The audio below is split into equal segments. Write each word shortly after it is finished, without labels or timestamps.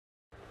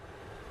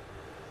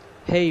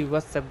Hey,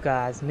 what's up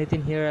guys,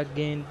 Nitin here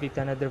again with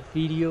another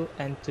video,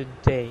 and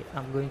today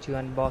I'm going to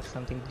unbox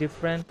something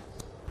different.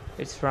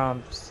 It's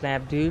from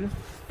Snapdeal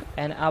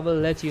and I will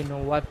let you know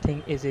what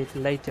thing is it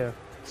later.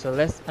 So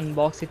let's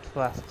unbox it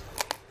first.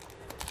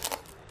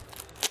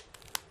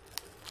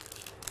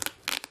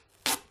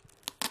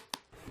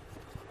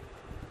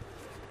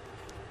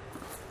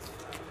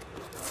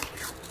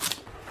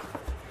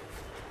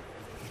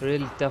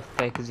 Really tough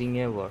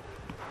packaging ever.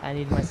 I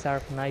need my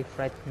sharp knife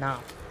right now.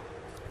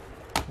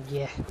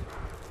 Yeah.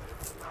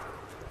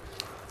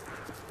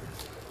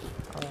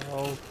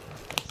 Oh,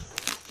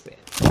 shit.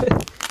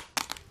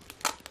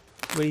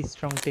 Very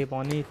strong tape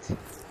on it.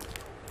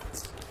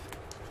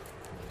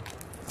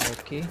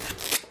 Okay.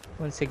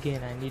 Once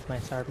again, I need my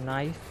sharp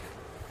knife.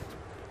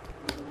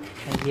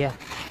 And yeah.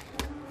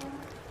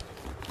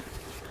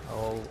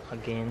 Oh,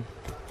 again.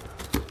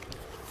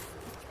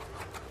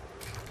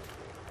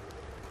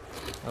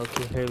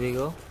 Okay, here we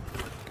go.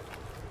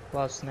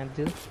 Wow,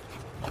 Snapdeal.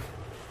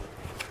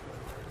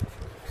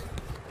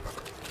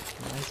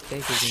 Nice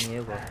packaging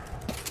ever.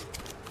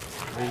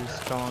 Really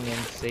strong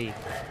and safe.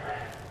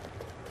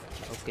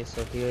 Okay,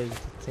 so here is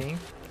the thing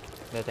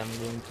that I'm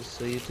going to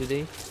show you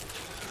today.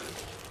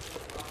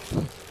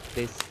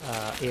 This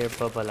air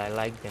bubble, I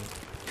like them.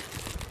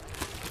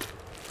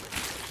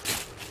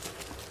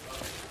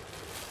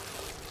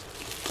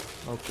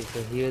 Okay,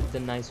 so here's the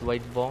nice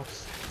white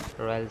box,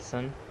 Royal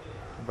Sun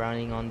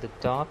branding on the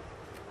top.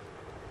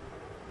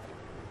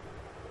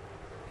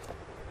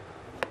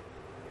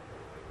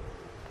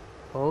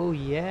 Oh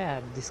yeah,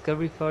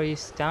 discovery for your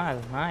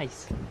style,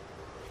 nice.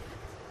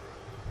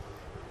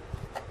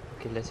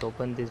 Okay, let's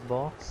open this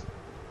box.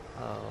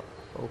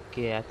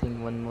 Okay, I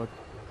think one more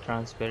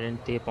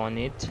transparent tape on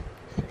it.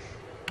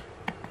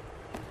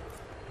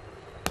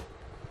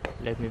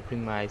 Let me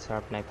bring my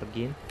sharp knife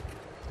again.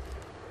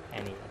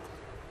 And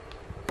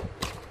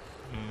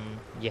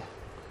yeah.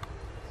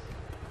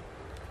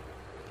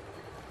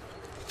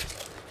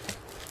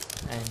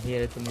 And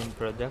here is the main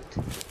product.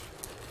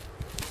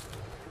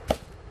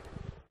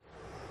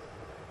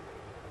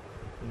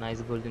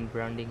 Nice golden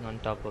branding on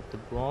top of the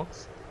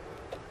box.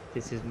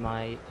 This is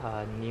my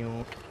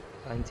new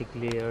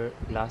anti-glare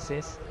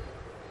glasses.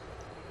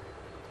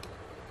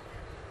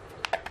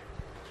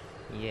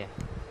 Yeah,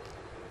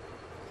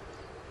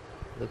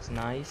 looks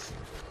nice.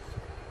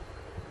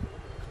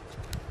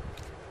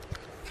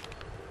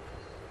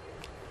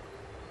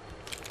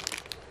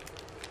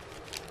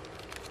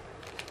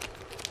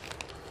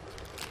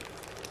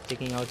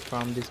 Taking out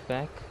from this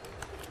pack.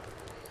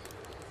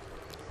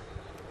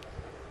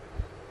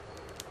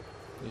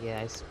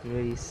 Yeah, it's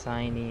very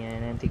shiny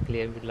and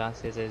anti-glare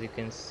glasses, as you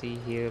can see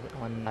here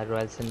on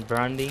Royal Sun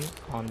branding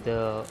on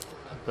the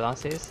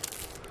glasses.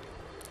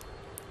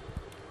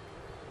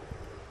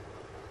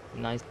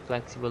 Nice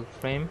flexible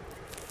frame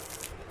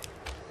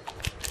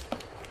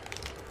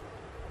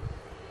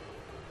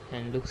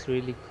and looks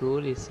really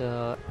cool. It's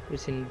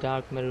in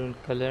dark maroon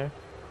color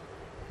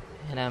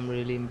and I'm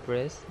really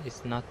impressed.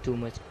 It's not too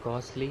much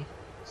costly,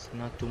 it's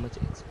not too much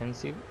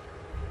expensive.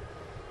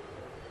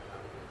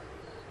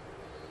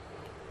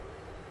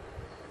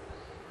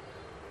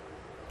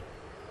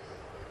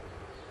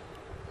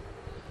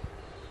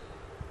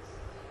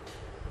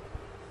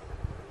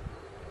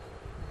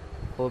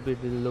 Hope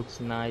it looks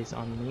nice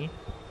on me.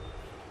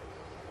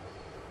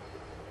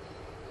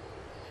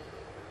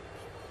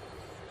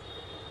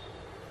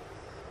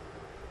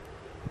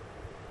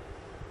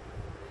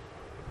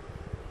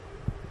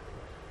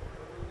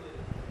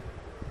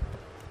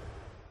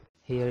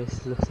 Here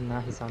it looks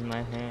nice on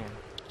my hand,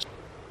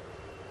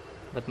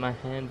 but my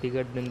hand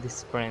bigger than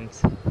this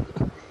frames.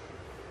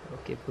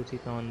 Okay, put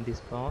it on this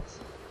box.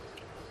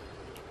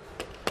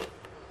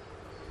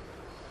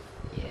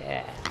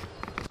 Yeah.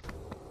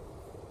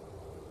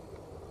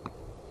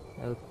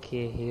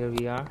 Okay, here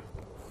we are.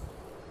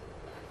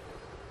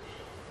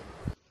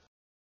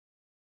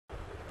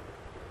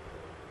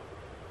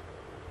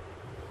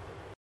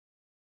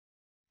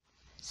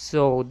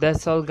 So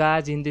that's all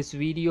guys in this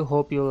video.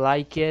 Hope you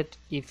like it.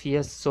 If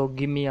yes, so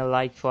give me a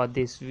like for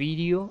this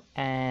video,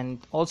 and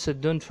also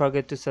don't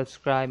forget to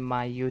subscribe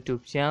my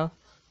YouTube channel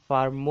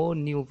for more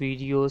new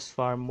videos,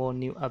 for more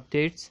new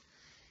updates.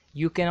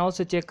 You can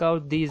also check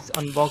out these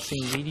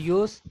unboxing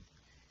videos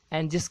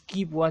and just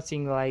keep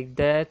watching like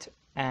that,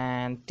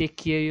 and take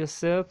care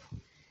yourself.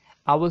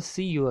 I will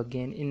see you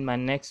again in my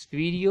next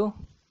video.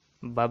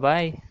 Bye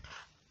bye.